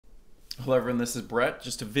Hello everyone, this is Brett.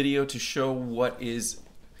 Just a video to show what is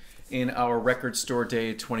in our Record Store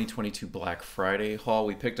Day 2022 Black Friday haul.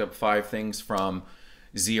 We picked up 5 things from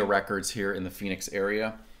Zia Records here in the Phoenix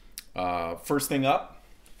area. First thing up,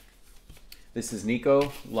 this is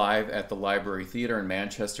Nico live at the Library Theater in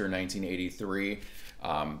Manchester in 1983.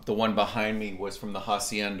 The one behind me was from the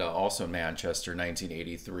Hacienda, also in Manchester,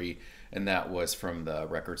 1983, and that was from the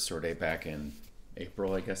Record Store Day back in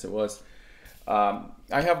April, I guess it was.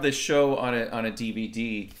 I have this show on a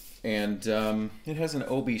DVD, and it has an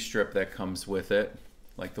OB strip that comes with it,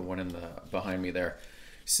 like the one in the behind me there.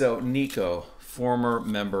 So Nico, former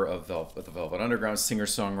member of the Velvet Underground, singer,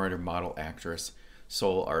 songwriter, model, actress,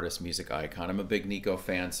 soul artist, music icon. I'm a big Nico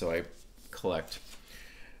fan, so I collect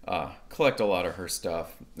a lot of her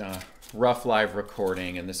stuff. Rough live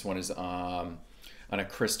recording, and this one is on a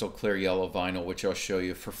crystal clear yellow vinyl, which I'll show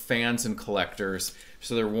you for fans and collectors.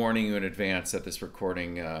 So they're warning you in advance that this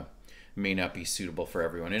recording may not be suitable for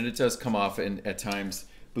everyone. And it does come off at times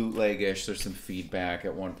bootlegish. There's some feedback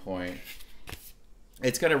at one point.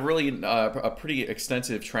 It's got a really a pretty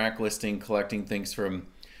extensive track listing, collecting things from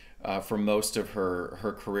most of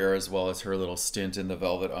her career, as well as her little stint in the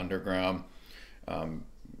Velvet Underground.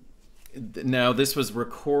 Now, this was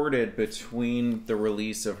recorded between the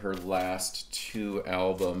release of her last 2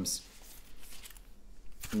 albums,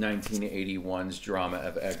 1981's Drama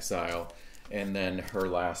of Exile, and then her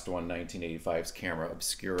last one, 1985's Camera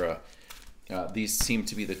Obscura. These seem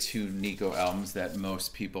to be the 2 Nico albums that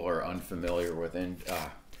most people are unfamiliar with, and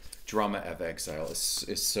Drama of Exile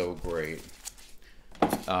is so great.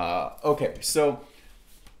 Okay, so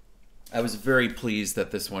I was very pleased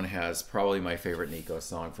that this one has probably my favorite Nico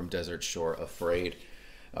song from Desert Shore, Afraid.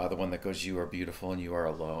 The one that goes, "You are beautiful and you are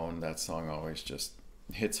alone." That song always just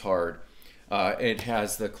hits hard. It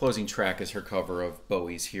has the closing track as her cover of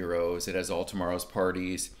Bowie's Heroes. It has All Tomorrow's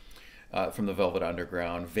Parties from the Velvet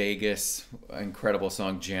Underground. Vegas, incredible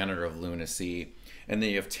song, Janitor of Lunacy. And then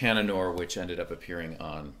you have Tananor, which ended up appearing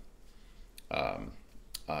on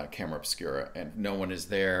Camera Obscura. And No One Is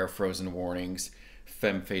There, Frozen Warnings,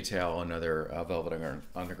 Femme Fatale, another Velvet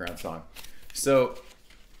Underground song. So,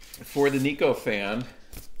 for the Nico fan,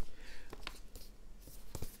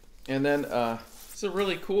 and then it's a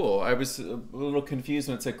really cool. I was a little confused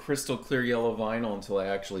when it said crystal clear yellow vinyl until I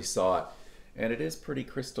actually saw it, and it is pretty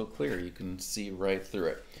crystal clear. You can see right through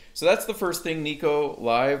it. So that's the first thing, Nico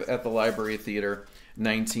live at the Library Theater,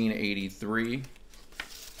 1983.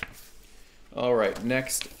 All right,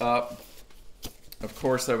 next up. Of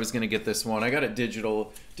course, I was going to get this one. I got it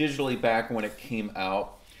digitally back when it came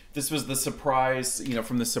out. This was the surprise,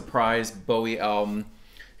 from the surprise Bowie album,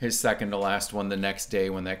 his second to last one, The Next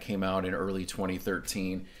Day, when that came out in early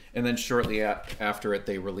 2013. And then shortly after it,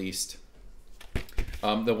 they released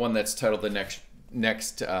the one that's titled The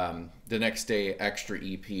Next Day Extra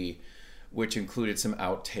EP, which included some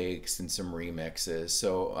outtakes and some remixes.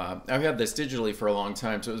 So I've had this digitally for a long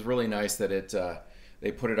time, so it was really nice that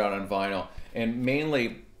they put it out on vinyl. And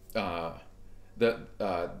mainly, the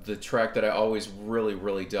track that I always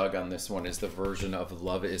really dug on this one is the version of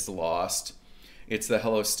Love Is Lost. It's the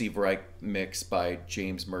Hello Steve Reich mix by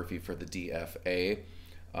James Murphy for the DFA.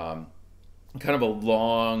 Kind of a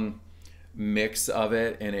long mix of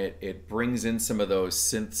it, and it brings in some of those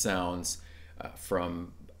synth sounds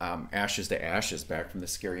from Ashes to Ashes, back from the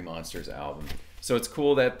Scary Monsters album. So it's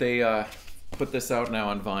cool that they put this out now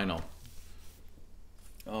on vinyl.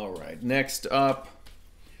 All right, next up,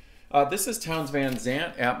 this is Townes Van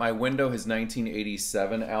Zandt, At My Window, his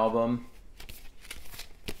 1987 album.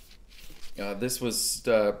 This was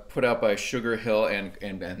put out by Sugar Hill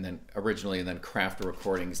and then originally, and then Kraft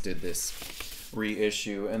Recordings did this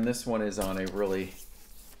reissue. And this one is on a really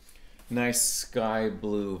nice sky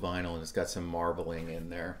blue vinyl, and it's got some marbling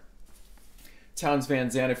in there. Townes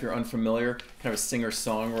Van Zandt, if you're unfamiliar, kind of a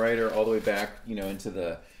singer-songwriter all the way back, into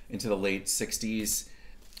the late 60s.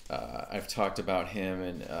 I've talked about him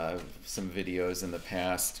in some videos in the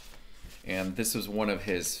past, and this was one of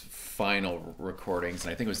his final recordings,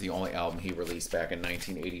 and I think it was the only album he released back in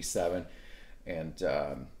 1987. And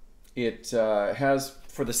it has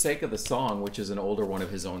For the Sake of the Song, which is an older one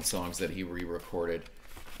of his own songs that he re-recorded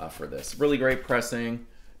for this. Really great pressing,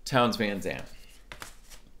 Townes Van Zandt.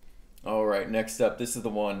 All right, next up, this is the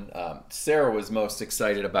one Sarah was most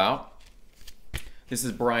excited about. This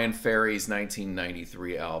is Brian Ferry's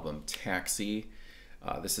 1993 album, Taxi.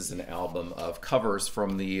 This is an album of covers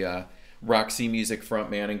from the Roxy Music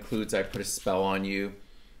frontman. Includes I Put a Spell on You,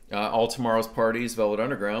 All Tomorrow's Parties, Velvet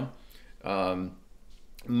Underground.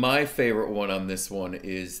 My favorite one on this one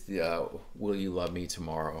is the Will You Love Me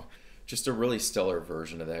Tomorrow. Just a really stellar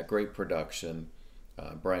version of that. Great production.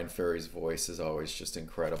 Brian Ferry's voice is always just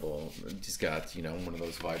incredible. He's got, you know, one of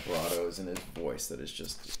those vibratos in his voice that is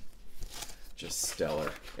just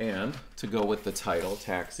stellar. And to go with the title,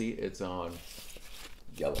 Taxi, it's on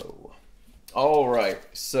yellow. All right,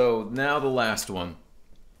 so now the last one.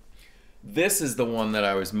 This is the one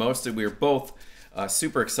that we were both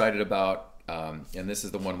super excited about, and this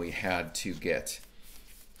is the one we had to get.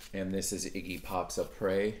 And this is Iggy Pop's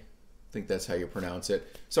Après. I think that's how you pronounce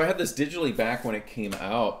it. So I had this digitally back when it came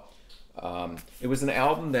out. It was an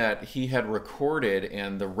album that he had recorded,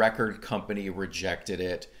 and the record company rejected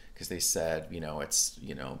it because they said, you know, it's,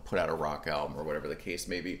 you know, put out a rock album or whatever the case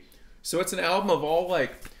may be. So it's an album of all,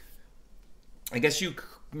 like, I guess you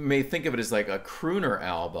may think of it as like a crooner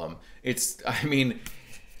album. It's, I mean,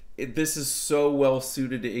 this is so well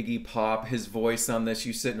suited to Iggy Pop. His voice on this,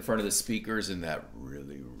 you sit in front of the speakers in that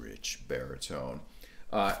really rich baritone.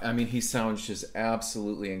 I mean, he sounds just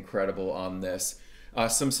absolutely incredible on this.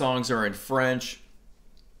 Some songs are in French.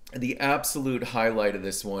 The absolute highlight of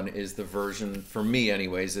this one is the version, for me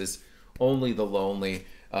anyways, is Only the Lonely,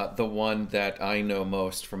 the one that I know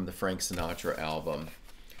most from the Frank Sinatra album.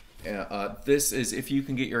 This is, if you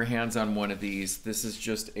can get your hands on one of these, this is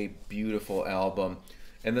just a beautiful album.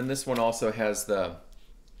 And then this one also has the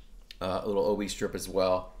little OB strip as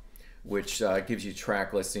well, which gives you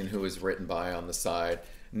track listing, who is written by on the side.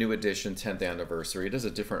 New edition, 10th anniversary. It does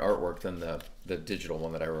a different artwork than the digital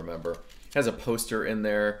one that I remember. It has a poster in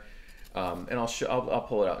there, and I'll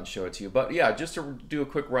pull it out and show it to you. But yeah, just to do a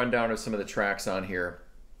quick rundown of some of the tracks on here.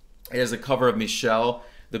 It has a cover of Michelle,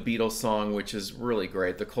 the Beatles song, which is really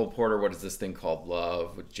great. The Cole Porter, What Is This Thing Called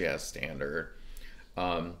Love, with jazz standard.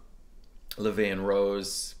 LeVay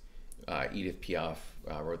Rose, Edith Piaf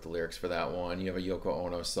wrote the lyrics for that one. You have a Yoko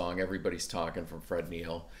Ono song, Everybody's Talking, from Fred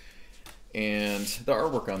Neil. And the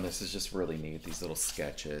artwork on this is just really neat. These little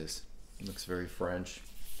sketches. It looks very French.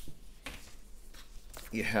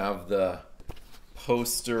 You have the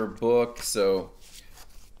poster book, so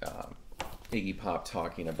Iggy Pop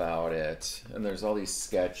talking about it. And there's all these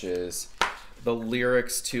sketches, the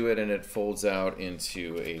lyrics to it, and it folds out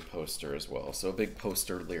into a poster as well. So a big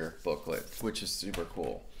poster lyric booklet, which is super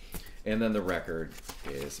cool. And then the record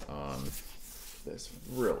is on this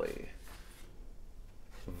really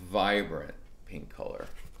vibrant pink color.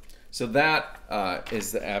 So that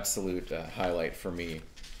is the absolute highlight for me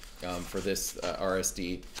for this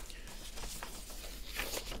RSD.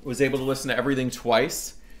 Was able to listen to everything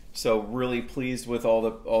twice, so really pleased with all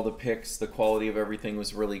the picks. The quality of everything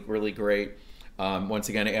was really great. Once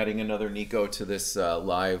again, adding another Nico to this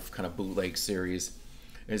live kind of bootleg series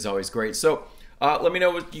is always great. So let me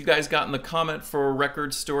know what you guys got in the comment for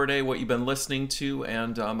Record Store Day, what you've been listening to,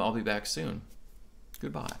 and I'll be back soon.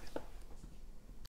 Goodbye.